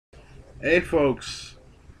Hey folks,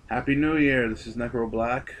 Happy New Year. This is Necro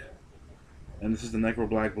Black, and this is the Necro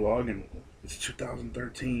Black blog, and it's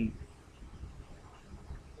 2013.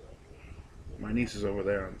 My niece is over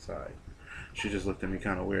there on the side. She just looked at me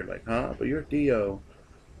kind of weird, like, huh? But you're Dio.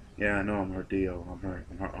 Yeah, I know I'm her Dio. I'm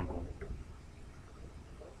her uncle.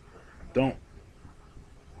 Don't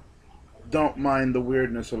don't mind the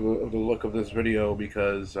weirdness of the look of this video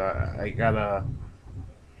because I gotta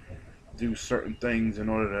do certain things in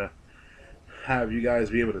order to have you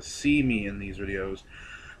guys be able to see me in these videos.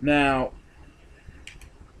 Now,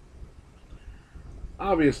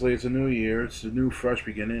 obviously, it's a new year. It's a new, fresh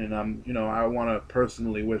beginning, and I want to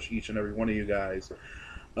personally wish each and every one of you guys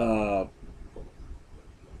uh,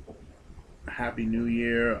 happy New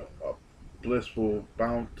Year, a blissful,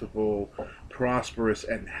 bountiful, prosperous,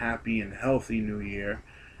 and happy and healthy New Year,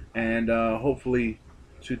 and hopefully,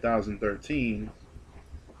 2013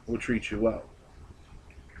 will treat you well.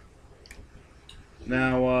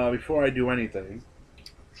 Now, before I do anything,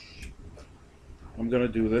 I'm gonna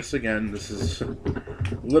do this again. This is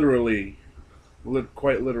literally,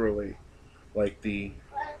 quite literally, like the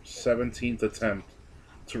 17th attempt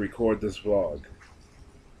to record this vlog.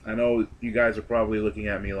 I know you guys are probably looking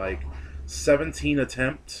at me like, 17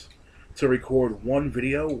 attempts to record one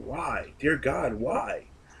video? Why? Dear God, why?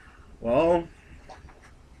 Well,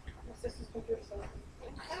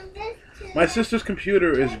 my sister's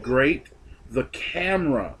computer is great. The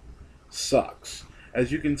camera sucks.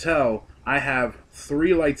 As you can tell, I have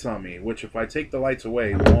 3 lights on me, which if I take the lights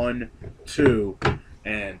away, 1, 2,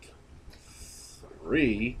 and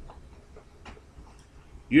 3,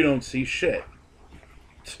 you don't see shit.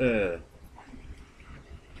 If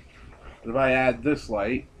I add this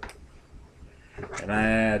light, and I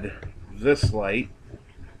add this light,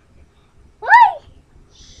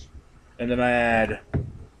 and then I add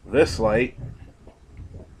this light,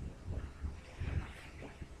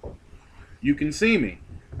 you can see me.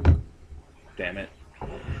 Damn it.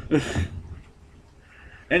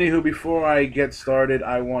 Anywho, before I get started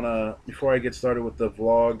with the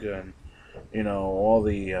vlog and all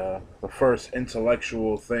the first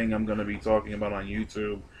intellectual thing I'm gonna be talking about on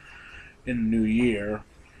YouTube in the new year,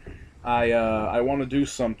 I want to do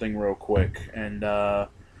something real quick, and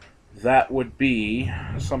that would be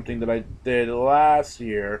something that I did last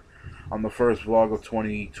year on the first vlog of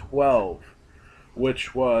 2012,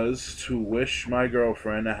 which was to wish my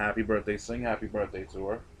girlfriend a happy birthday, sing happy birthday to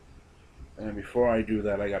her. And before I do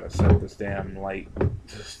that, I gotta set this damn light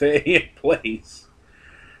to stay in place.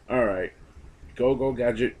 Alright. Go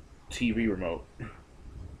Gadget TV remote.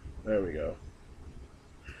 There we go.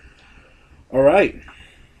 Alright.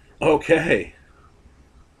 Okay.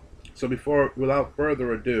 So without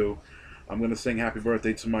further ado, I'm going to sing happy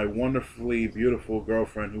birthday to my wonderfully beautiful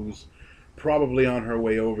girlfriend who's probably on her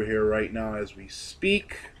way over here right now as we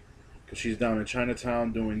speak, because she's down in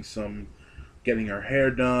Chinatown getting her hair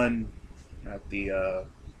done at the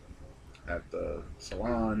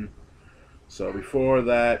salon. So before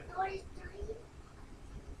that,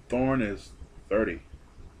 Thorne is 30.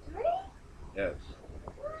 30? Yes.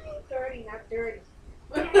 30, not dirty.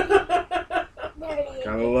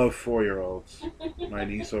 Gotta love 4-year-olds. My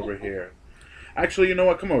niece over here. Actually, you know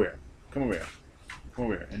what? Come over here. Come over here. Come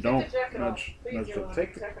over here. And don't nudge.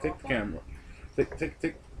 Take the camera.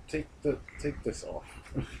 Take this off.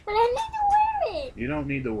 But I need to wear it. You don't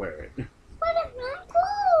need to wear it. But I'm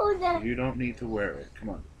cold. You don't need to wear it. Come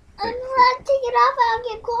on. I'm not take it off. I'll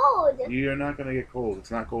get cold. You're not gonna get cold.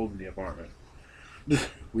 It's not cold in the apartment.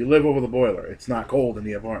 We live over the boiler. It's not cold in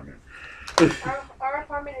the apartment. Our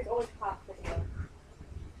apartment is always hot.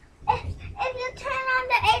 If you turn on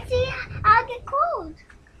the AC, I'll get cold.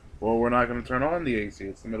 Well, we're not going to turn on the AC.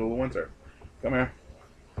 It's the middle of winter. Come here.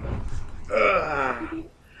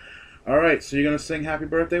 Alright, so you're going to sing happy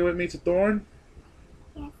birthday with me to Thorne?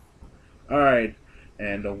 Yeah. Alright,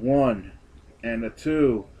 and a 1, and a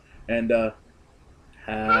 2, and a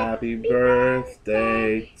happy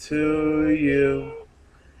birthday to you.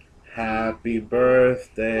 Happy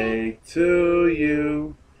birthday to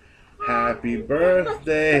you. Happy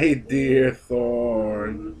birthday, dear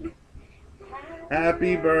Thorne.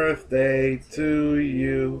 Happy birthday to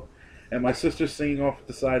you. And my sister's singing off at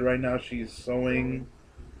the side right now. She's sewing.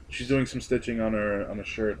 She's doing some stitching on a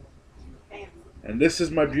shirt. And this is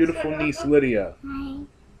my beautiful niece, Lydia. Hi.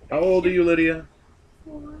 How old are you, Lydia?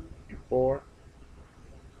 4. You're 4?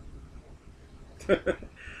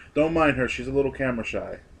 Don't mind her. She's a little camera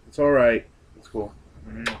shy. It's alright. It's cool.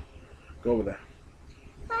 Go over there.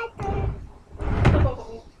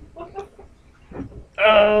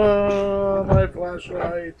 Oh, my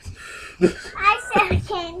flashlight. I said I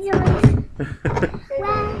can't do it.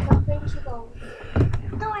 Well,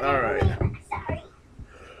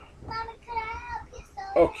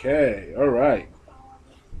 Okay, alright.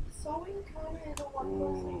 Sewing kind of is a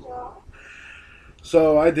one-person job.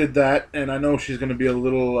 So I did that, and I know she's gonna be a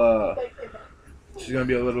little, Like, she's gonna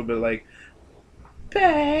be a little bit like,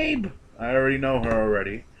 babe. I already know her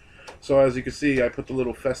already. So as you can see, I put the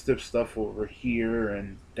little festive stuff over here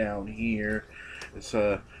and down here.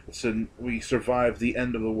 We survived the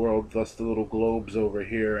end of the world, thus the little globes over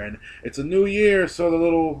here, and it's a new year, so the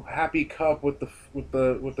little happy cup with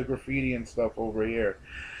the graffiti and stuff over here.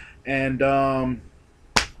 And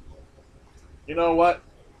you know what?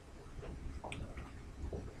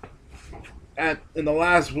 In the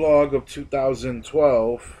last vlog of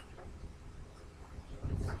 2012.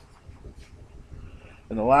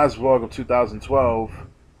 In the last vlog of 2012,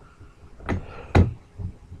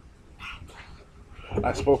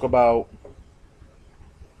 I spoke about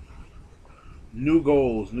new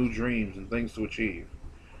goals, new dreams, and things to achieve.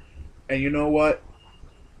 And you know what?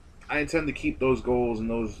 I intend to keep those goals and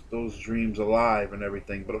those dreams alive and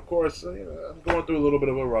everything. But of course, I'm going through a little bit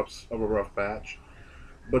of a rough patch.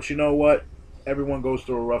 But you know what? Everyone goes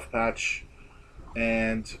through a rough patch,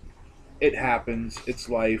 and it happens. It's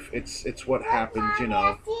life. It's what happens. You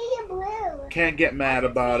know. Can't get mad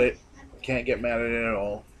about it. Can't get mad at it at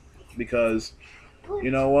all, because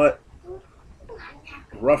you know what?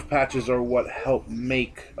 Rough patches are what help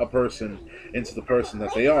make a person into the person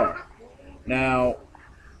that they are. Now,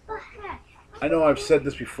 I know I've said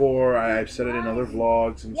this before. I've said it in other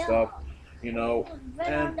vlogs and stuff. You know,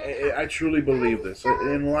 and I truly believe this.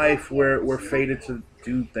 In life, we're fated to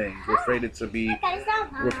do things. We're fated to be.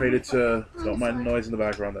 We're fated to. Don't mind the noise in the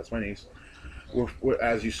background. That's my niece.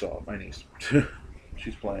 As you saw, my niece.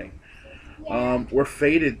 She's playing. We're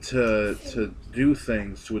fated to do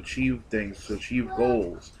things, to achieve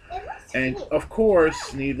goals, and of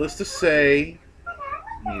course, needless to say,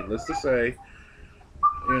 you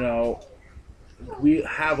know, we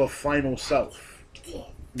have a final self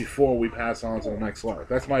before we pass on to the next life.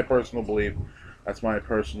 That's my personal belief. That's my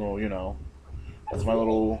personal, that's my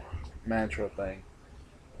little mantra thing.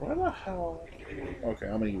 Where the hell? Okay,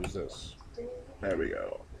 I'm gonna use this. There we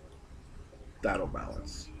go. That'll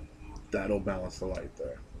balance. That'll balance the light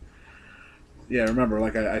there. Yeah, remember,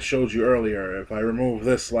 like I showed you earlier, if I remove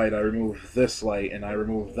this light, I remove this light, and I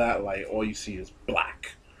remove that light, all you see is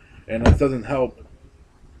black. And it doesn't help.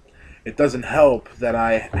 It doesn't help that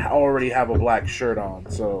I already have a black shirt on,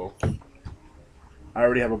 so I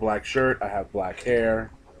already have a black shirt, I have black hair.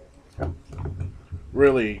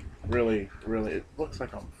 Really, it looks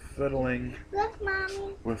like I'm fiddling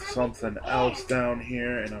with something else down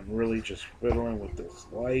here, and I'm really just fiddling with this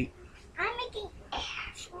light.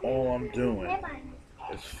 That's all I'm doing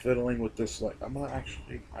is fiddling with this light. I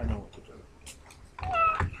know what to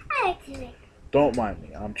do. Don't mind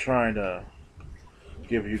me. I'm trying to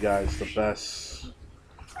give you guys the best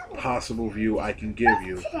possible view I can give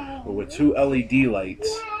you, but with two LED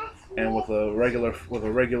lights and with a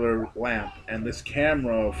regular lamp, and this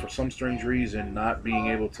camera, for some strange reason, not being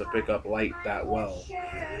able to pick up light that well.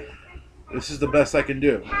 This is the best I can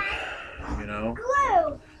do, you know.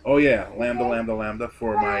 Oh yeah, lambda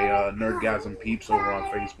for my Nerdgasm peeps over on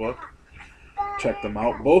Facebook. Check them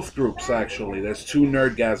out. Both groups, actually. There's two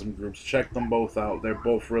Nerdgasm groups. Check them both out. They're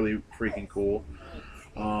both really freaking cool.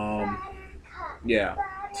 Yeah.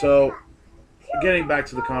 So, getting back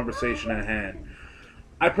to the conversation at hand.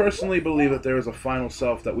 I personally believe that there is a final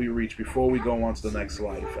self that we reach before we go on to the next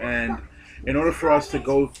life. And in order for us to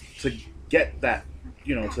get that,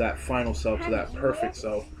 to that final self, to that perfect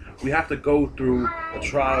self, we have to go through the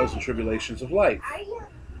trials and tribulations of life.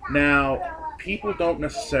 Now, people don't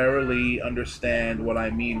necessarily understand what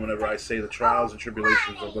I mean whenever I say the trials and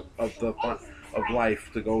tribulations of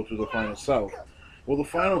life to go through the final self. Well, the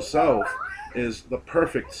final self is the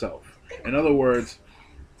perfect self. In other words,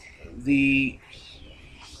 the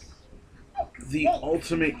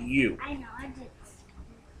ultimate you.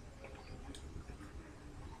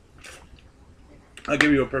 I'll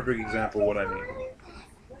give you a perfect example of what I mean.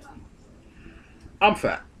 I'm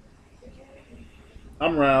fat.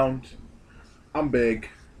 I'm round. I'm big.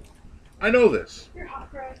 I know this. You're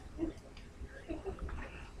hot, Fred.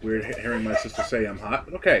 Weird hearing my sister say I'm hot,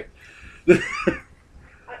 but okay. I'm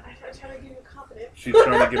trying to give you confidence. She's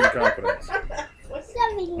trying to give me confidence.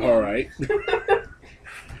 Alright.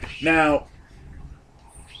 Now,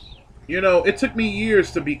 it took me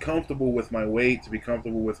years to be comfortable with my weight, to be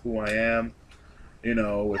comfortable with who I am,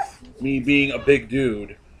 with me being a big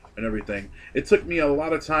dude and everything. It took me a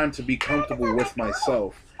lot of time to be comfortable with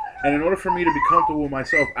myself. And in order for me to be comfortable with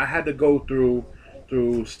myself, I had to go through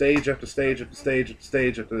stage after stage after stage after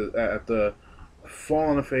stage after fall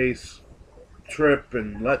on the face, trip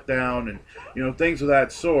and let down and things of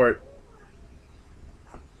that sort.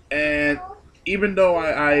 And even though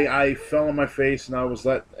I fell on my face and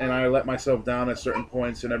I let myself down at certain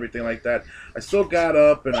points and everything like that, I still got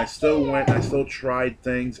up and I still went and I still tried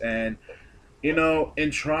things. And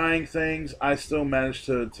in trying things, I still managed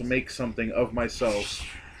to make something of myself,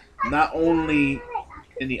 not only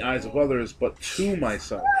in the eyes of others, but to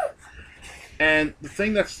myself. And the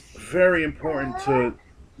thing that's very important to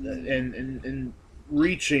in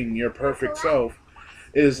reaching your perfect self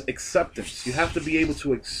is acceptance. You have to be able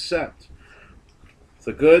to accept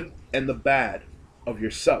the good and the bad of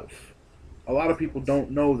yourself. A lot of people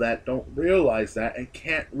don't know that, don't realize that, and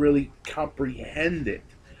can't really comprehend it.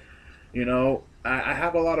 I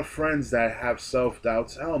have a lot of friends that have self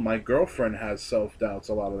doubts. Hell, my girlfriend has self doubts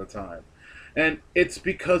a lot of the time. And it's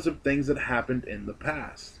because of things that happened in the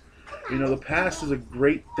past. The past is a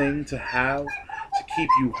great thing to have to keep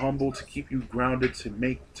you humble, to keep you grounded, to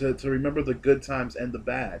remember the good times and the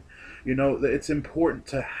bad. It's important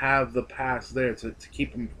to have the past there to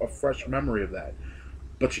keep a fresh memory of that.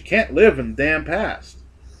 But you can't live in the damn past.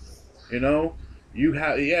 You know, we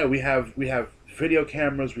have video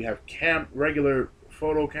cameras, we have regular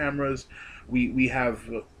photo cameras, we have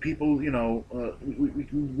people. We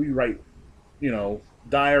write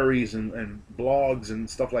diaries and blogs and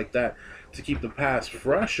stuff like that to keep the past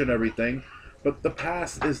fresh and everything. But the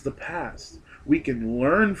past is the past. We can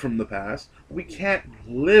learn from the past. We can't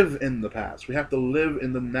live in the past. We have to live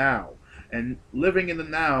in the now. And living in the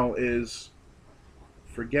now is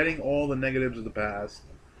forgetting all the negatives of the past,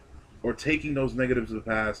 or taking those negatives of the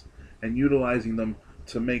past and utilizing them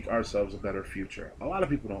to make ourselves a better future. A lot of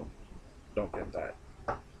people don't get that.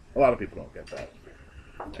 A lot of people don't get that.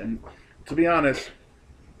 And to be honest,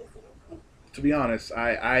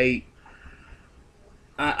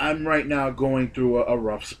 I'm right now going through a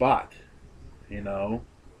rough spot.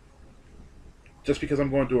 Just because I'm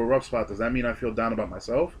going through a rough spot, does that mean I feel down about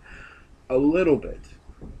myself? A little bit.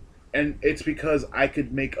 And it's because I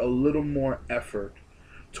could make a little more effort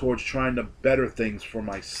towards trying to better things for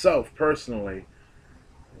myself personally,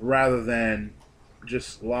 rather than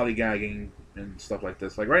just lollygagging and stuff like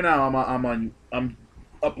this. Like right now, I'm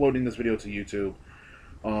uploading this video to YouTube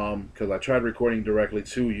because I tried recording directly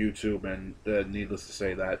to YouTube, and needless to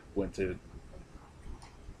say, that went to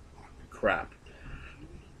crap.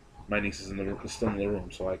 My niece is still in the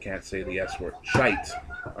room, so I can't say the S word. Shite.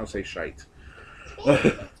 I'll say shite.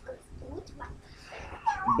 But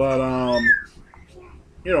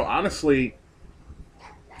honestly,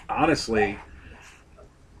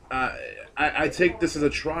 I take this as a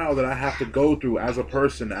trial that I have to go through as a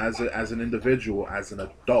person, as an individual, as an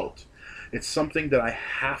adult. It's something that I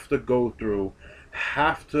have to go through,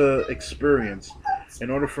 have to experience, in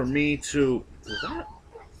order for me to. Is that?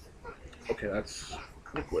 Okay, that's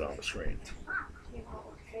liquid on the screen.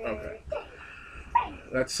 Okay.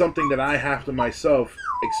 That's something that I have to myself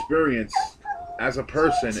experience as a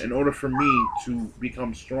person in order for me to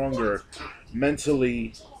become stronger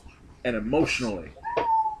mentally and emotionally,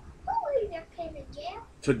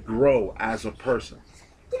 to grow as a person.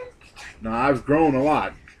 Now, I've grown a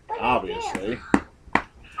lot, obviously,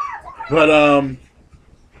 but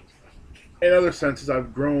in other senses,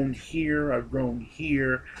 I've grown here, I've grown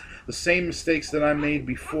here. The same mistakes that I made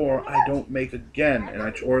before, I don't make again,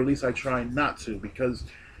 or at least I try not to, because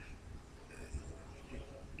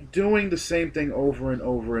doing the same thing over and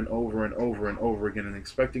over and over and over and over again and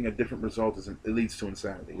expecting a different result it leads to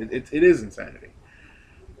insanity. It is insanity.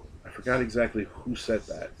 I forgot exactly who said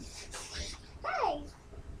that.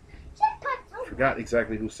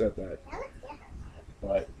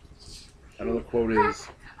 But another quote is,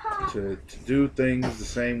 to do things the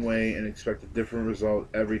same way and expect a different result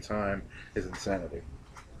every time is insanity.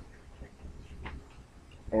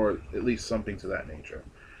 Or at least something to that nature.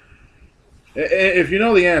 If you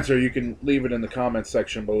know the answer, you can leave it in the comments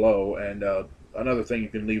section below. And another thing you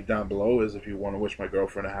can leave down below is if you want to wish my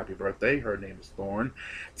girlfriend a happy birthday. Her name is Thorne.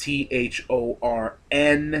 Thorne.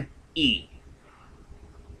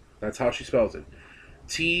 That's how she spells it.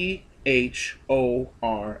 Thorne.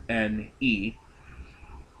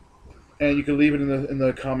 And you can leave it in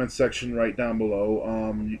the comments section right down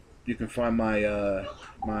below. You can find my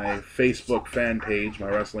my Facebook fan page, my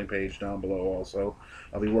wrestling page down below also.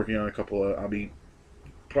 I'll be working on I'll be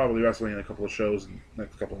probably wrestling in a couple of shows in the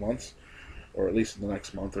next couple of months, or at least in the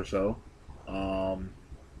next month or so.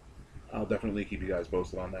 I'll definitely keep you guys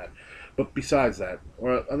posted on that. But besides that,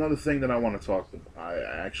 another thing that I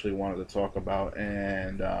actually wanted to talk about,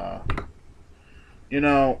 and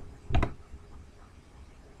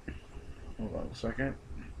hold on a second.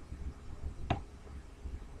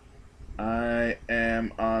 I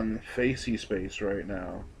am on Facey Space right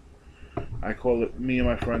now. I call it, me and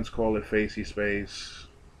my friends call it Facey Space.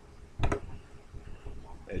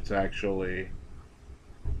 It's actually,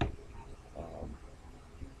 um,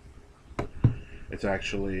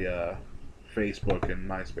 Facebook and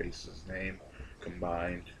MySpace's name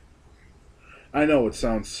combined. I know it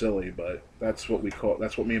sounds silly, but that's what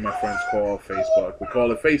that's what me and my friends call Facebook. We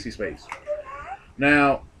call it Facey Space.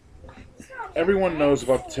 Now, everyone knows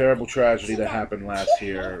about the terrible tragedy that happened last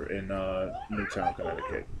year in Newtown,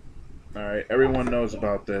 Connecticut. All right, everyone knows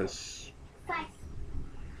about this.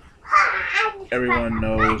 Everyone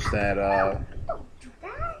knows that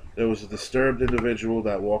there was a disturbed individual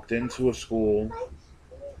that walked into a school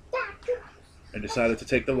and decided to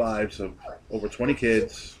take the lives of over 20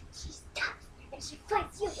 kids, 6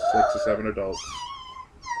 or 7 adults.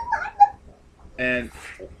 And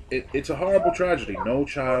it's a horrible tragedy. No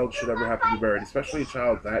child should ever have to be buried, especially a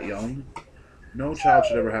child that young. No child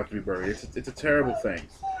should ever have to be buried. It's a terrible thing.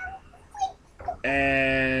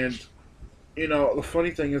 And, you know, the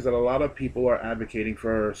funny thing is that a lot of people are advocating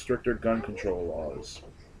for stricter gun control laws.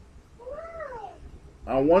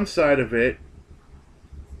 On one side of it,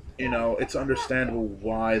 you know, it's understandable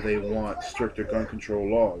why they want stricter gun control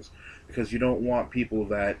laws. Because you don't want people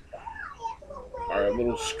that are a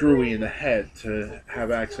little screwy in the head to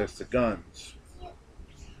have access to guns.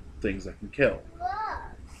 Things that can kill.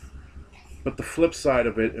 But the flip side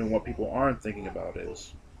of it, and what people aren't thinking about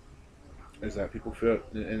is that people feel,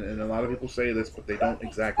 and a lot of people say this, but they don't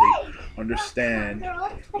exactly understand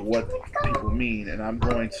what people mean. And I'm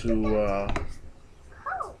going to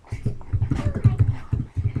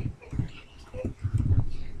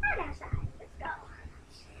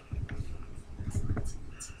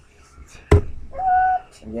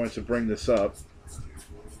bring this up.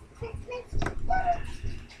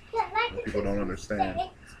 People don't understand.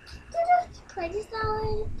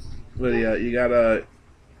 Lydia, you gotta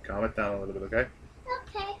calm it down a little bit, okay?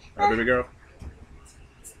 Okay. All right, baby girl.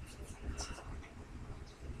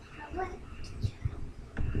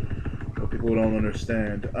 What people don't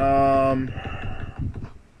understand. All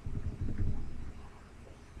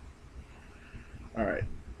right.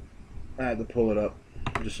 I had to pull it up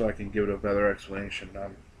just so I can give it a better explanation.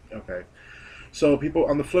 Okay. So people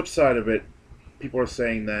on the flip side of it, people are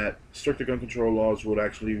saying that stricter gun control laws would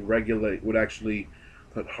actually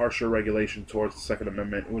put harsher regulation towards the Second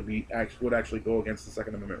Amendment. It would actually go against the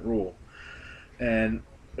Second Amendment rule, and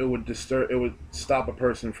it would stop a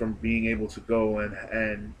person from being able to go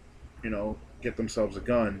and you know, get themselves a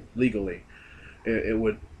gun legally. It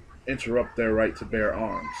would interrupt their right to bear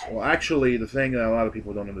arms. Well, actually, the thing that a lot of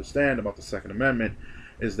people don't understand about the Second Amendment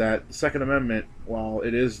is that the Second Amendment, while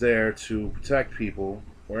it is there to protect people,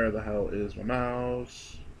 where the hell is my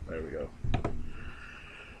mouse? There we go.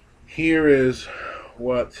 Here is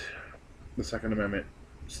what the Second Amendment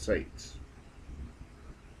states.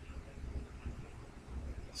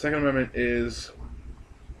 The Second Amendment is,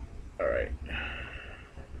 all right.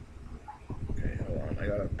 Okay, hold on. I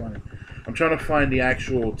gotta find. I'm trying to find the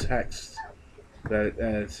actual text that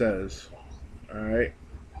it says. All right.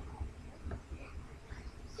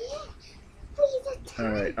 All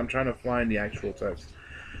right. I'm trying to find the actual text.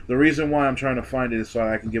 The reason why I'm trying to find it is so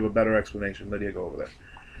I can give a better explanation. Lydia, go over there.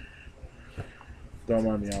 Don't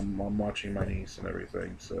mind me. I'm watching my niece and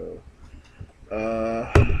everything. So,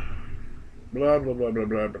 blah blah blah blah blah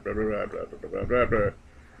blah blah blah blah blah blah blah blah.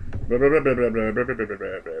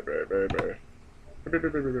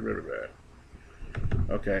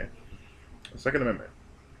 Okay. The Second Amendment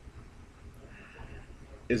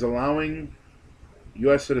is allowing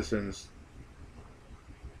U.S. citizens,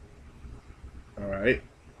 all right,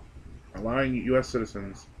 allowing U.S.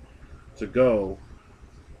 citizens to go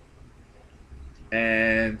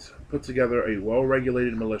and put together a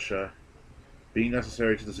well-regulated militia, being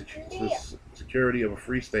necessary to the security of a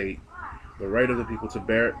free state. The right of the people to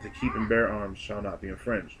keep and bear arms shall not be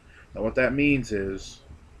infringed. Now, what that means is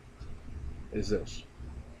this.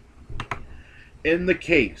 In the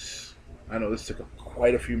case, I know this took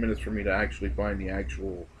quite a few minutes for me to actually find the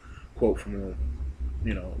actual quote from the,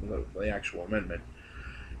 you know, the actual amendment.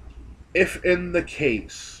 If in the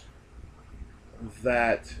case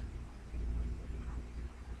that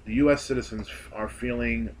the U.S. citizens are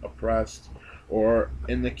feeling oppressed, or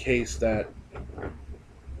in the case that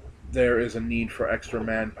there is a need for extra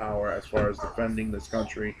manpower as far as defending this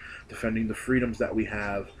country, defending the freedoms that we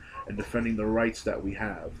have, and defending the rights that we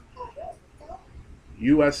have,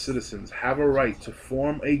 U.S. citizens have a right to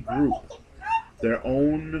form a group, their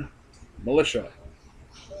own militia,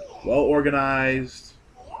 well organized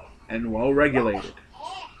and well regulated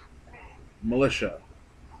militia,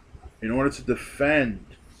 in order to defend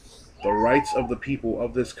the rights of the people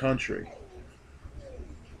of this country.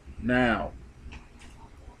 Now,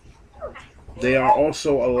 they are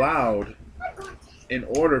also allowed, in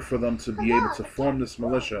order for them to be able to form this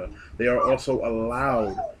militia, they are also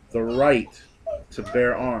allowed the right to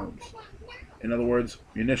bear arms. In other words,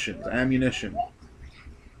 munitions, ammunition,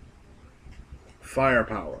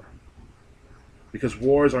 firepower. Because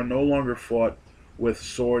wars are no longer fought with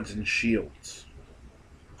swords and shields.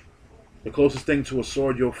 The closest thing to a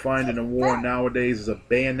sword you'll find in a war nowadays is a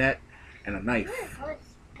bayonet and a knife.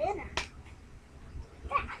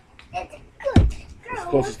 The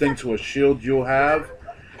closest thing to a shield you'll have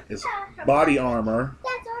is body armor,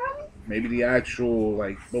 maybe the actual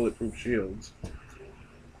like bulletproof shields,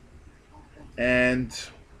 and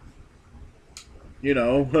you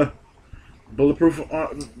know, bulletproof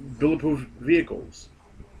vehicles,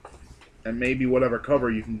 and maybe whatever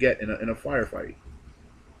cover you can get in a firefight.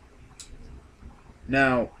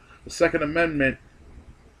 Now, the Second Amendment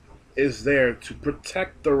is there to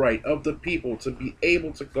protect the right of the people to be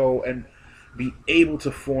able to go and be able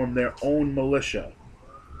to form their own militia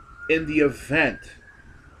in the event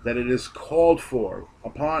that it is called for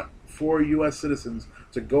U.S. citizens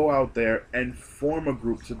to go out there and form a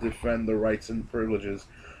group to defend the rights and privileges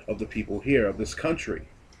of the people here, of this country.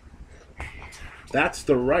 That's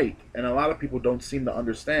the right, and a lot of people don't seem to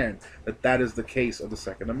understand that that is the case of the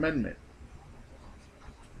Second Amendment.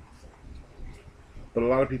 But a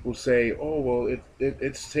lot of people say, "Oh, well,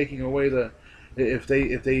 it's taking away the if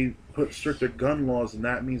they put stricter gun laws, and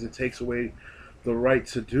that means it takes away the right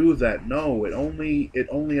to do that." No, it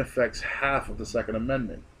only affects half of the Second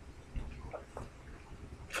Amendment,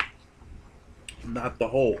 not the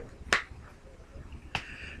whole.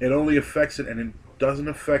 It only affects it, and it doesn't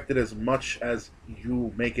affect it as much as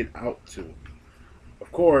you make it out to.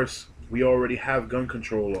 Of course, we already have gun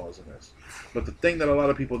control laws in this. But the thing that a lot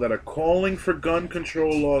of people that are calling for gun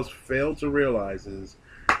control laws fail to realize is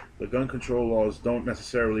the gun control laws don't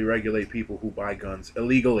necessarily regulate people who buy guns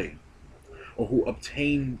illegally or who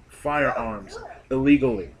obtain firearms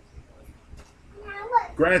illegally.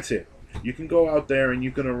 Granted, you can go out there and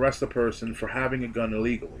you can arrest a person for having a gun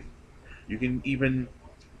illegally. You can even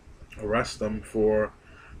arrest them for,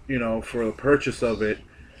 for the purchase of it.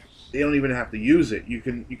 They don't even have to use it. You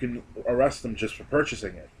can arrest them just for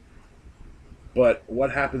purchasing it. But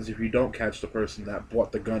what happens if you don't catch the person that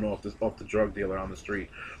bought the gun off the drug dealer on the street,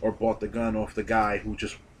 or bought the gun off the guy who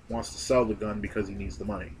just wants to sell the gun because he needs the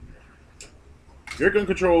money? Your gun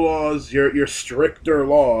control laws, your stricter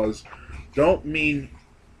laws, don't mean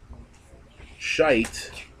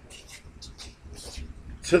shite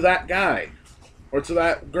to that guy or to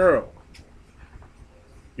that girl.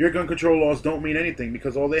 Your gun control laws don't mean anything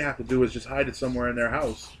because all they have to do is just hide it somewhere in their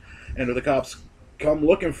house, and if the cops come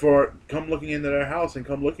looking into their house and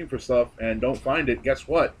come looking for stuff and don't find it, guess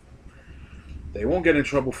what? They won't get in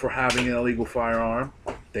trouble for having an illegal firearm.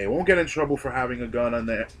 They won't get in trouble for having a gun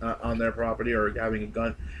on their property or having a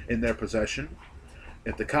gun in their possession.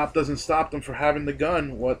 If the cop doesn't stop them for having the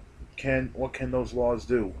gun, what can those laws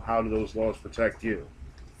do? How do those laws protect you?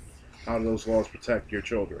 How do those laws protect your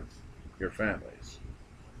children, your families?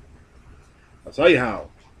 I'll tell you how.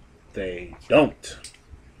 They don't.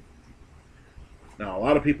 Now, a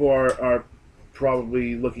lot of people are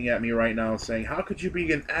probably looking at me right now and saying, "How could you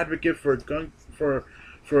be an advocate for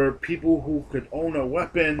for people who could own a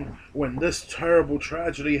weapon when this terrible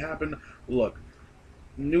tragedy happened?" Look,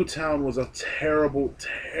 Newtown was a terrible,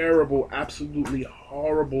 terrible, absolutely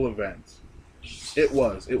horrible event. It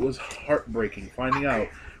was heartbreaking finding out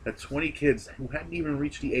that 20 kids who hadn't even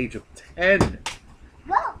reached the age of 10,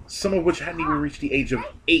 some of which hadn't even reached the age of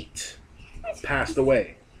 8, passed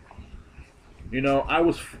away. I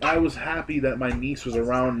was happy that my niece was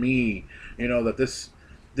around me, that this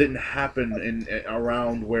didn't happen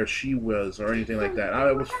around where she was or anything like that.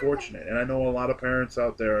 I was fortunate, and I know a lot of parents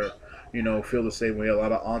out there, feel the same way. A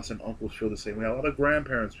lot of aunts and uncles feel the same way. A lot of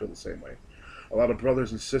grandparents feel the same way. A lot of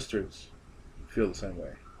brothers and sisters feel the same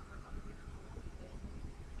way.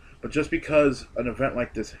 But just because an event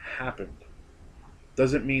like this happened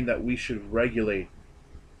doesn't mean that we should regulate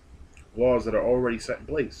laws that are already set in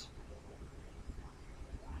place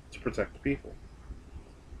to protect the people.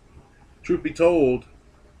 Truth be told,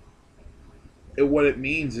 what it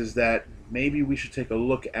means is that maybe we should take a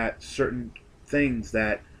look at certain things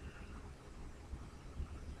that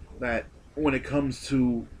when it comes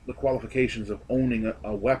to the qualifications of owning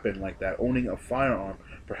a weapon like that, owning a firearm,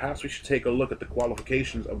 perhaps we should take a look at the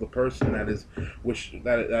qualifications of the person that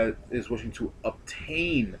is wishing to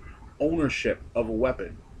obtain ownership of a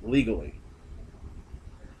weapon legally.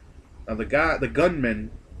 Now, the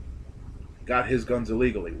gunman got his guns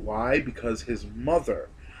illegally. Why? Because his mother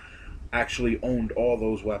actually owned all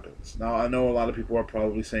those weapons. Now, I know a lot of people are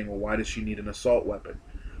probably saying, well, why does she need an assault weapon?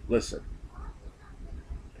 Listen,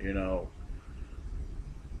 you know,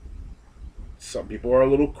 some people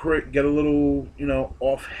are get a little,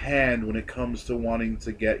 offhand when it comes to wanting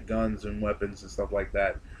to get guns and weapons and stuff like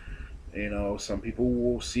that. Some people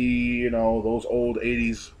will see, those old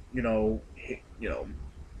 80s,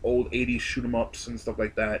 old 80s shoot 'em ups and stuff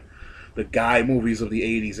like that, the guy movies of the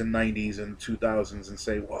 80s and 90s and 2000s, and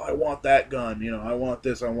say, well, I want that gun, I want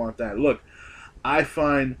this, I want that. Look, I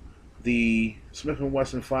find the Smith &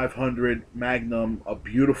 Wesson 500 Magnum a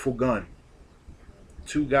beautiful gun.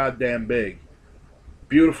 Too goddamn big.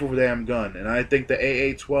 Beautiful damn gun. And I think the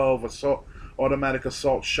AA-12 automatic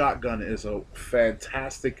assault shotgun is a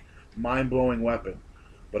fantastic, mind-blowing weapon.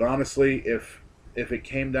 But honestly, if it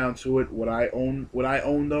came down to it, would I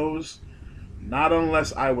own those? Not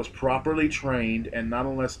unless I was properly trained, and not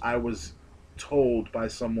unless I was told by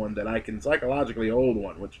someone that I can psychologically hold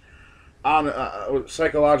one. Which,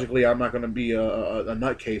 psychologically, I'm not going to be a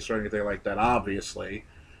nutcase or anything like that, obviously.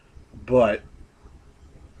 But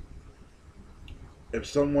if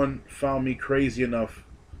someone found me crazy enough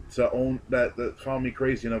that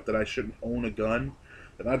I shouldn't own a gun,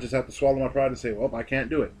 then I just have to swallow my pride and say, well, I can't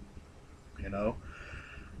do it.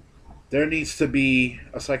 There needs to be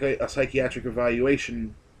a psychiatric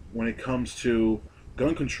evaluation when it comes to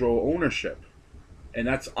gun control ownership. And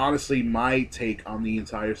that's honestly my take on the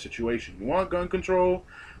entire situation. You want gun control?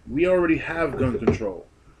 We already have gun control.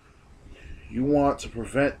 You want to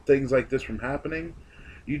prevent things like this from happening?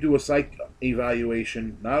 You do a psych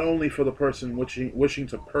evaluation not only for the person wishing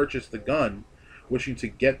to purchase the gun, wishing to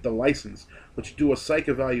get the license, but you do a psych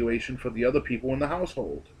evaluation for the other people in the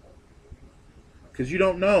household. Because you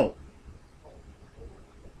don't know.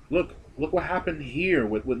 Look what happened here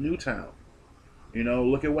with Newtown.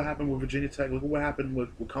 Look at what happened with Virginia Tech. Look at what happened with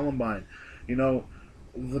Columbine.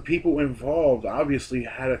 The people involved obviously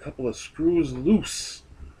had a couple of screws loose.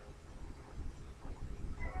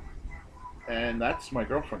 And that's my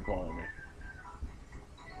girlfriend calling me.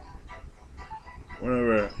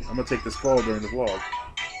 Whenever I'm gonna take this call during the vlog.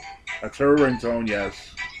 That's her ringtone,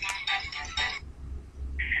 yes.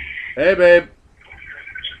 Hey, babe.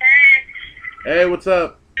 Hey, what's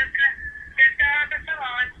up?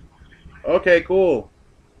 Okay, cool.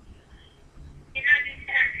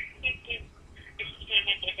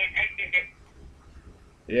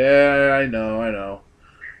 Yeah, I know.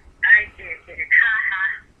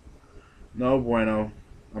 No bueno.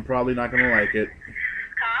 I'm probably not gonna like it.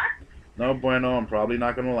 Huh? No bueno. I'm probably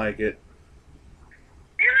not gonna like it.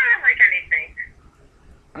 You don't like anything.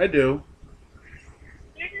 I do.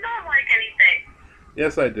 You don't like anything.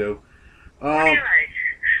 Yes, I do. What do you like?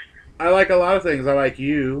 I like a lot of things. I like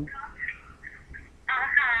you.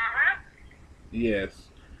 Uh-huh. Yes.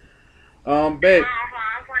 Babe.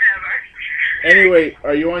 Uh-huh, whatever. Anyway,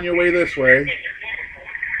 are you on your way this way? Next.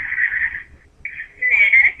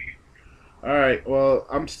 Alright, well,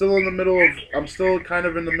 I'm still kind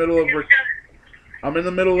of in the middle of, I'm in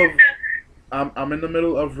the middle of, I'm in the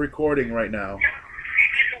middle of recording right now. What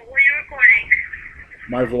are you recording?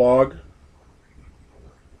 My vlog.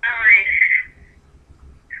 Alright.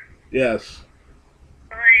 Yes.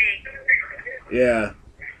 Like. Yeah.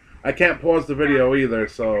 I can't pause the video either,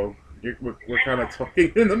 so we're kind of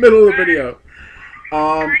talking in the middle of the video. I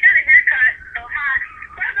got a haircut, so hi.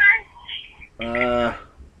 Bye-bye.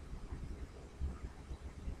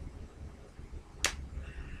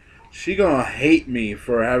 She gonna hate me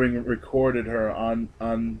for having recorded her on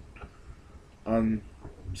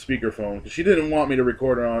speakerphone. She didn't want me to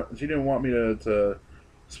record her on. She didn't want me to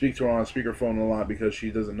speak to her on speakerphone a lot because she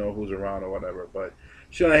doesn't know who's around or whatever. But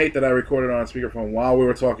she gonna hate that I recorded her on speakerphone while we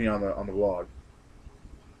were talking on the vlog.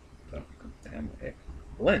 So, damn, hey,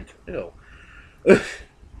 Lint, ew.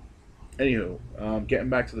 Anywho, getting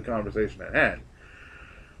back to the conversation at hand.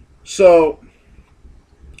 So,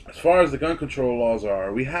 as far as the gun control laws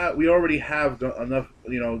are, we already have enough,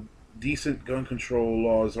 decent gun control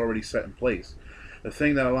laws already set in place. The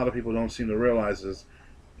thing that a lot of people don't seem to realize is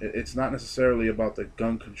it's not necessarily about the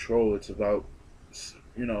gun control. It's about,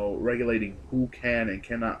 regulating who can and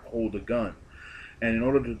cannot hold a gun. And in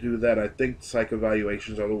order to do that, I think psych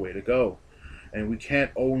evaluations are the way to go. And we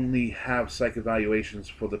can't only have psych evaluations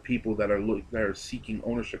for the people that are seeking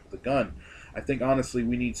ownership of the gun. I think honestly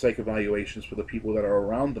we need psych evaluations for the people that are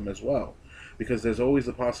around them as well, because there's always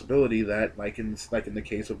the possibility that, like in the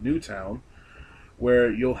case of Newtown,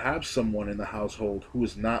 where you'll have someone in the household who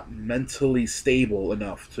is not mentally stable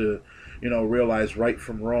enough to realize right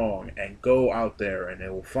from wrong and go out there and they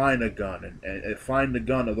will find a gun and find the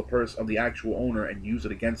gun of the actual owner and use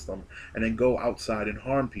it against them and then go outside and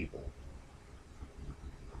harm people.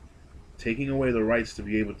 Taking away the rights to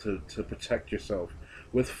be able to protect yourself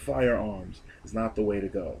with firearms is not the way to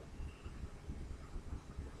go.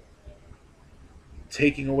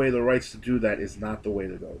 Taking away the rights to do that is not the way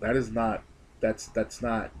to go. That is not that's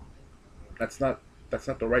not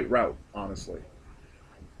the right route, honestly.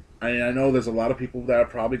 I know there's a lot of people that are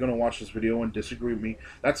probably going to watch this video and disagree with me.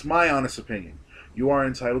 That's my honest opinion. You are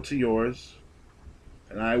entitled to yours,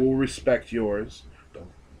 and I will respect yours.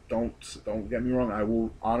 Don't get me wrong. I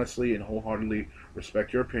will honestly and wholeheartedly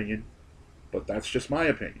respect your opinion, but that's just my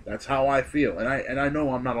opinion. That's how I feel, and I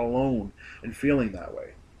know I'm not alone in feeling that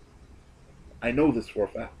way. I know this for a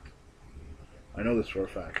fact. I know this for a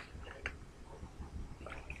fact.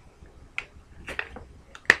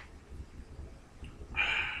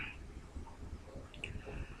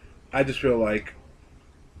 I just feel like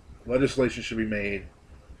legislation should be made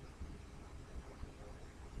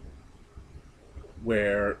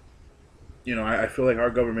where, I feel like our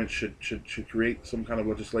government should create some kind of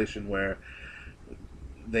legislation where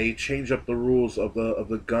they change up the rules of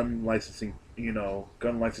the gun licensing,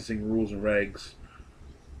 gun licensing rules and regs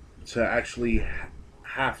to actually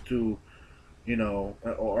have to,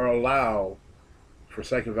 or allow for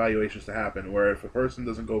psych evaluations to happen, where if a person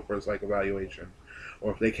doesn't go for a psych evaluation,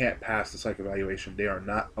 or if they can't pass the psych evaluation, they are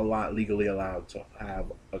not legally allowed to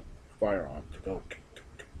have a firearm to go,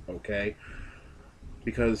 okay?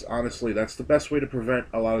 Because honestly, that's the best way to prevent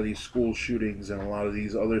a lot of these school shootings and a lot of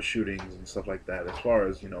these other shootings and stuff like that, as far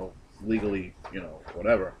as, legally,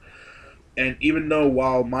 whatever. And even though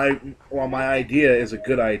while my idea is a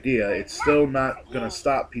good idea, it's still not going to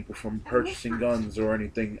stop people from purchasing guns or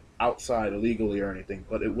anything outside illegally or anything,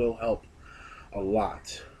 but it will help a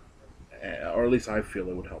lot. Or at least I feel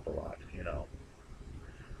it would help a lot,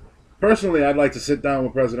 Personally, I'd like to sit down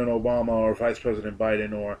with President Obama or Vice President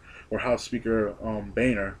Biden or House Speaker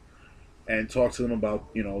Boehner and talk to them about,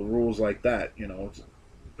 rules like that,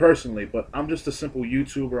 personally. But I'm just a simple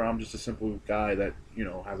YouTuber. I'm just a simple guy that,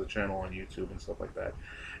 has a channel on YouTube and stuff like that.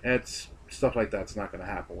 And stuff like that's not going to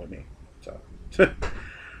happen with me. So,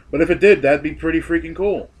 but if it did, that'd be pretty freaking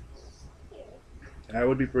cool. That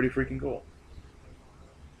would be pretty freaking cool.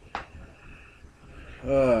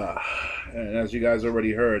 And as you guys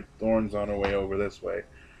already heard, Thorne's on her way over this way.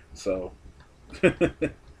 So,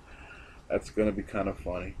 that's going to be kind of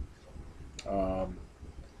funny. Alright,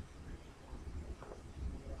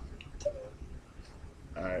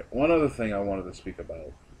 one other thing I wanted to speak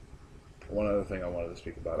about.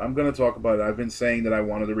 I'm going to talk about it. I've been saying that I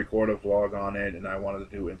wanted to record a vlog on it, and I wanted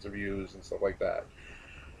to do interviews and stuff like that.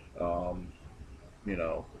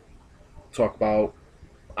 Talk about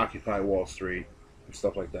Occupy Wall Street and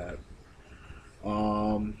stuff like that.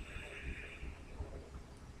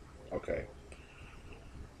 Okay.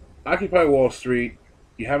 Occupy Wall Street,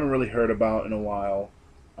 you haven't really heard about in a while.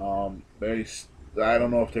 I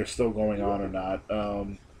don't know if they're still going on or not.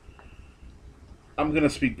 I'm going to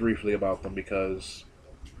speak briefly about them because,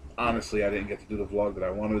 honestly, I didn't get to do the vlog that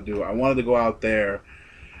I wanted to do. I wanted to go out there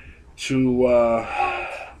to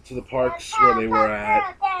the parks where they were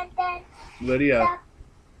at. Lydia,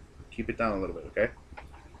 keep it down a little bit, okay?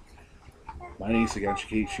 My niece again,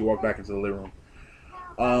 she walked back into the living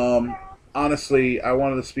room. Honestly, I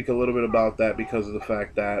wanted to speak a little bit about that because of the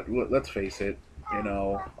fact that, let's face it,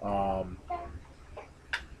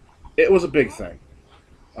 it was a big thing,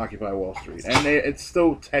 Occupy Wall Street, and it's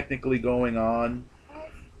still technically going on.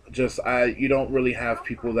 Just you don't really have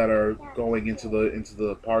people that are going into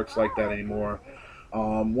the parks like that anymore.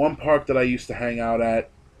 One park that I used to hang out at,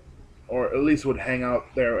 or at least would hang out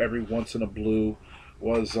there every once in a blue,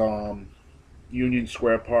 was Union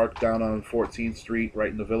Square Park down on 14th Street, right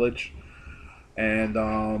in the Village.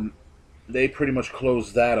 And they pretty much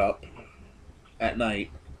closed that up at night.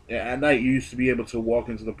 At night, you used to be able to walk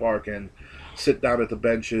into the park and sit down at the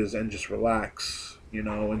benches and just relax,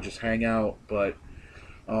 and just hang out. But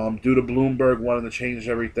due to Bloomberg wanting to change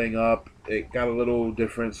everything up, it got a little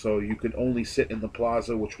different, so you could only sit in the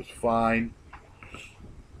plaza, which was fine.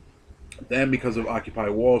 Then, because of Occupy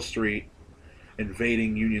Wall Street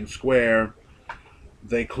invading Union Square,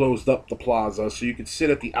 they closed up the plaza, so you could sit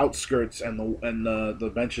at the outskirts and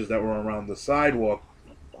the benches that were around the sidewalk.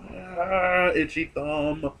 Itchy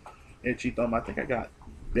thumb. I think I got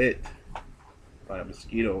bit by a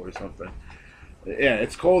mosquito or something. Yeah,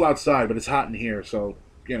 it's cold outside, but it's hot in here, so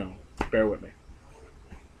bear with me.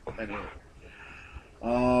 Anyway,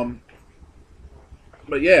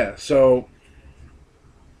 but yeah, so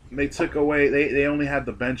they took away. They only had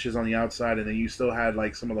the benches on the outside, and then you still had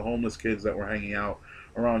like some of the homeless kids that were hanging out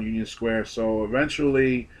around Union Square. So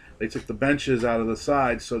eventually, they took the benches out of the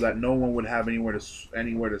side so that no one would have anywhere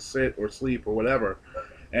to sit or sleep or whatever.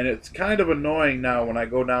 And it's kind of annoying now when I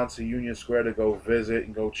go down to Union Square to go visit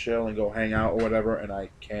and go chill and go hang out or whatever, and I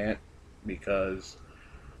can't because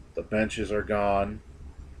the benches are gone.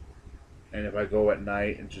 And if I go at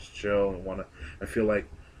night and just chill and I feel like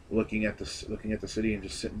looking at the city and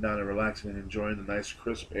just sitting down and relaxing and enjoying the nice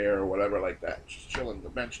crisp air or whatever like that, just chilling on the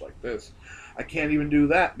bench like this. I can't even do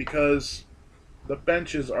that because the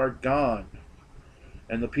benches are gone,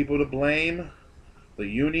 and the people to blame, the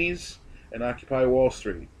unis and Occupy Wall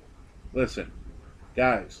Street. Listen,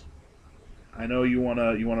 guys, I know you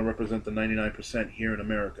wanna represent the 99% here in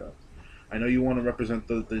America. I know you want to represent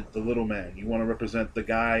the little man. You want to represent the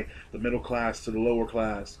guy, the middle class to the lower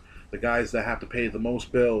class, the guys that have to pay the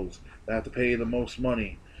most bills, that have to pay the most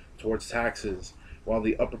money towards taxes, while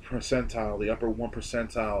the upper percentile, the upper 1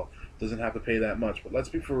 percentile, doesn't have to pay that much. But let's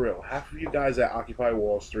be for real. Half of you guys at Occupy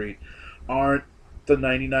Wall Street aren't the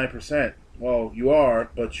 99%. Well, you are,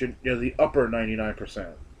 but you're the upper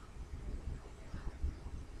 99%.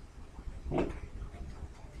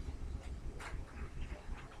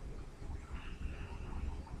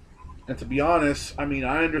 And to be honest, I mean,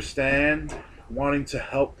 I understand wanting to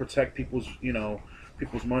help protect people's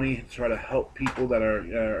money, try to help people that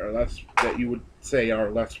are less, that you would say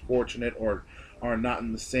are less fortunate or are not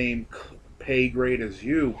in the same pay grade as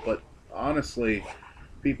you. But honestly,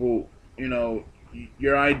 people,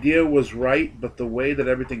 your idea was right, but the way that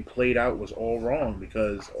everything played out was all wrong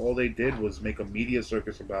because all they did was make a media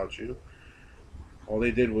circus about you. All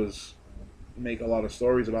they did was make a lot of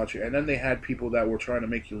stories about you, and then they had people that were trying to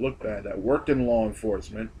make you look bad that worked in law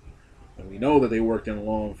enforcement, and we know that they worked in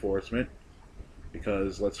law enforcement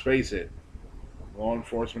because let's face it, law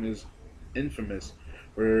enforcement is infamous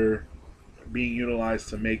for being utilized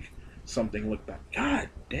to make something look bad. God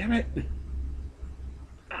damn it!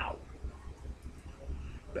 Ow!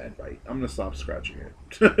 Bad bite. I'm gonna stop scratching it.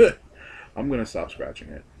 I'm gonna stop scratching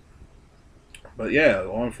it. But yeah,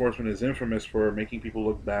 law enforcement is infamous for making people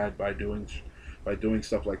look bad by doing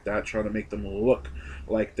stuff like that, trying to make them look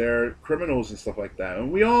like they're criminals and stuff like that.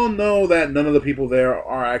 And we all know that none of the people there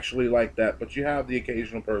are actually like that, but you have the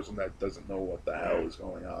occasional person that doesn't know what the hell is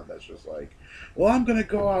going on. That's just like, well, I'm going to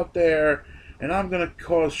go out there and I'm going to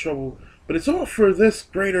cause trouble, but it's all for this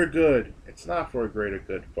greater good. It's not for a greater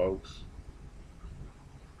good, folks.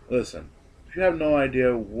 Listen, if you have no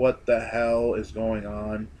idea what the hell is going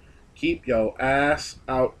on, keep your ass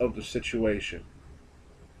out of the situation.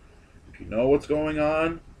 If you know what's going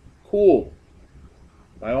on, cool.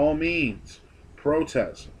 By all means,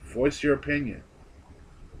 protest, voice your opinion.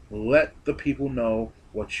 Let the people know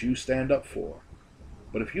what you stand up for.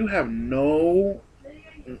 But if you don't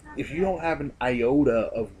have an iota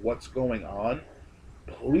of what's going on,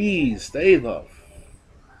 please stay the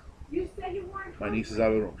my niece is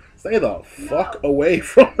out of the room. Stay the fuck away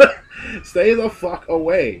from stay the fuck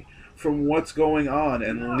away from what's going on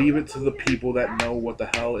and leave it to the people that know what the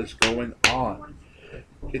hell is going on.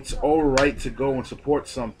 It's alright to go and support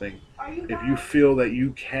something if you feel that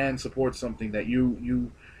you can support something that you're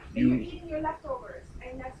eating your leftovers,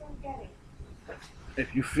 and that's what I'm getting.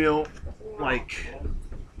 if you feel like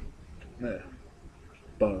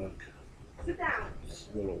bug. Sit down. This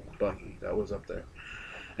little buggy that was up there.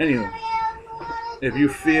 Anyway, if you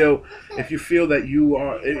feel that if you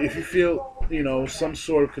feel some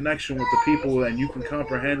sort of connection with the people and you can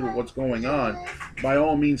comprehend with what's going on, by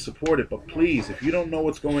all means support it. But please, if you don't know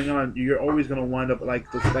what's going on, you're always going to wind up like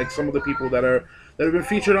some of the people that have been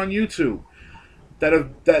featured on YouTube, that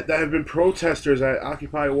have been protesters at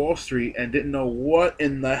Occupy Wall Street and didn't know what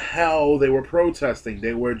in the hell they were protesting.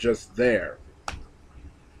 They were just there.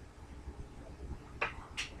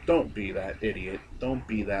 Don't be that idiot. Don't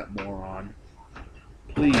be that moron.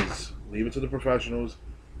 Please, leave it to the professionals.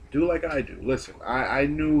 Do like I do. Listen, I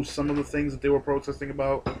knew some of the things that they were protesting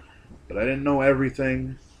about, but I didn't know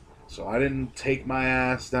everything. So I didn't take my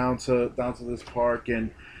ass down to this park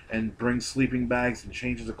and bring sleeping bags and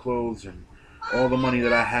changes of clothes and all the money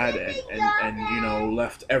that I had and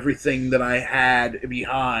left everything that I had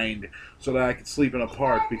behind so that I could sleep in a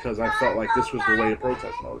park because I felt like this was the way to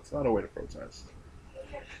protest. No, it's not a way to protest.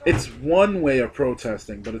 It's one way of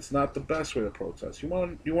protesting, but it's not the best way to protest. You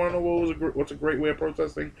want to know what's a great way of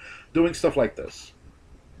protesting? Doing stuff like this,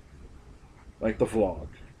 like the vlog.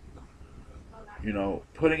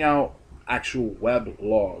 Putting out actual web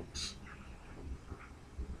logs,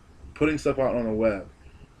 putting stuff out on the web,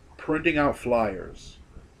 printing out flyers,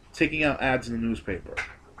 taking out ads in the newspaper.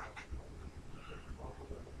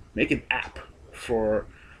 Make an app for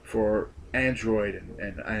Android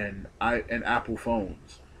and Apple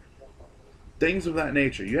phones. Things of that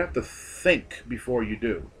nature. You have to think before you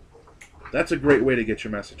do. That's a great way to get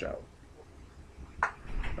your message out.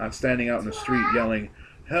 Not standing out in the street yelling,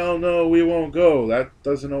 "Hell no, we won't go." That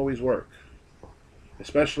doesn't always work.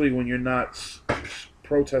 Especially when you're not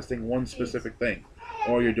protesting one specific thing.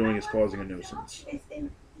 All you're doing is causing a nuisance.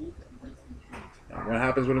 Now, what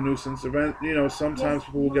happens with a nuisance event? You know, sometimes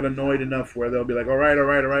people will get annoyed enough where they'll be like, all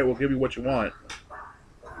right, we'll give you what you want.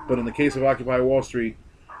 But in the case of Occupy Wall Street,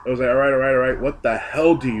 it was like, all right, what the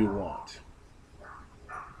hell do you want?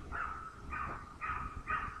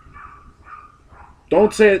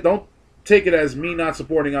 Don't take it as me not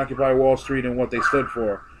supporting Occupy Wall Street and what they stood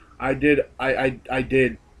for. I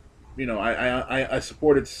did, you know, I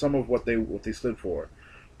supported some of what they stood for,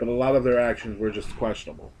 but a lot of their actions were just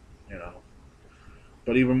questionable, you know.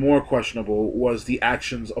 But even more questionable was the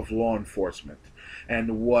actions of law enforcement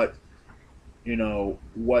and what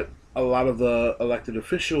a lot of the elected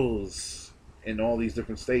officials in all these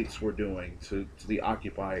different states were doing to the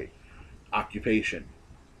occupation.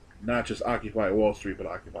 Not just Occupy Wall Street, but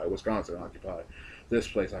Occupy Wisconsin, Occupy this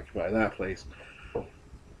place, Occupy that place.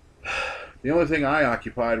 The only thing I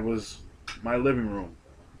occupied was my living room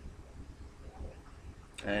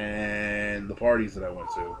and the parties that I went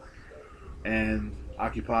to, and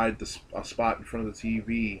occupied a spot in front of the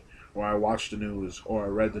TV where I watched the news, or I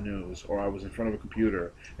read the news, or I was in front of a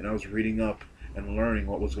computer and I was reading up and learning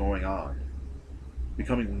what was going on,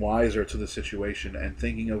 becoming wiser to the situation and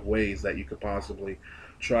thinking of ways that you could possibly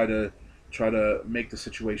try to make the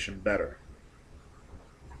situation better.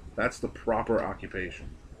 That's the proper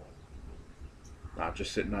occupation. Not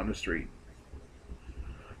just sitting on the street.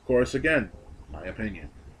 Of course, again, my opinion.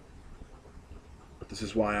 But this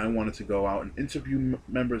is why I wanted to go out and interview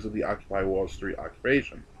members of the Occupy Wall Street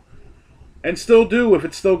occupation. And still do, if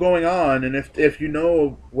it's still going on, and if you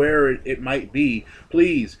know where it might be,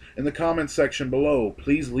 please, in the comments section below,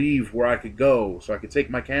 please leave where I could go so I could take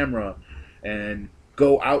my camera and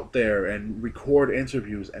go out there and record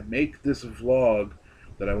interviews and make this vlog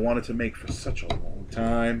that I wanted to make for such a long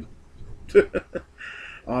time.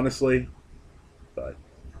 Honestly. But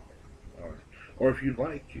or if you'd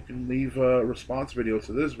like, you can leave a response video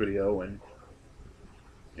to this video and,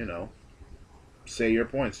 you know, say your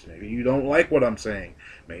points. Maybe you don't like what I'm saying.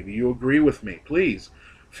 Maybe you agree with me. Please,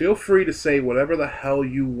 feel free to say whatever the hell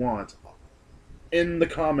you want in the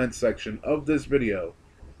comment section of this video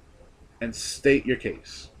and state your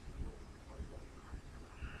case.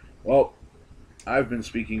 Well, I've been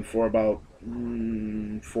speaking for about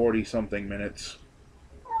 40-something minutes.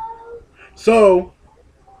 So,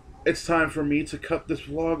 it's time for me to cut this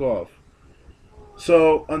vlog off.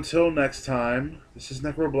 So, until next time, this is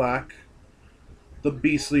Necro Black, the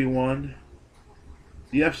Beastly One,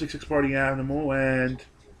 the F66 Party Animal, and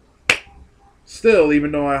still,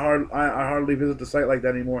 even though I hardly visit the site like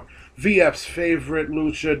that anymore, VF's favorite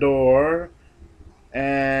luchador,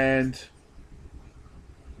 and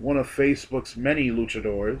one of Facebook's many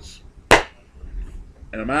luchadors.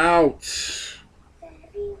 And I'm out.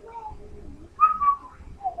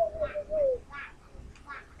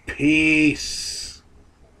 Peace.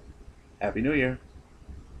 Happy New Year.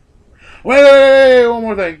 Wait, one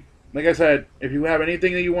more thing. Like I said, if you have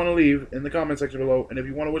anything that you want to leave in the comment section below, and if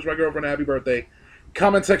you want to wish my girlfriend a happy birthday,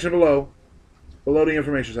 comment section below the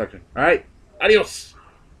information section. Alright? Adios.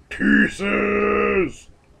 Pieces.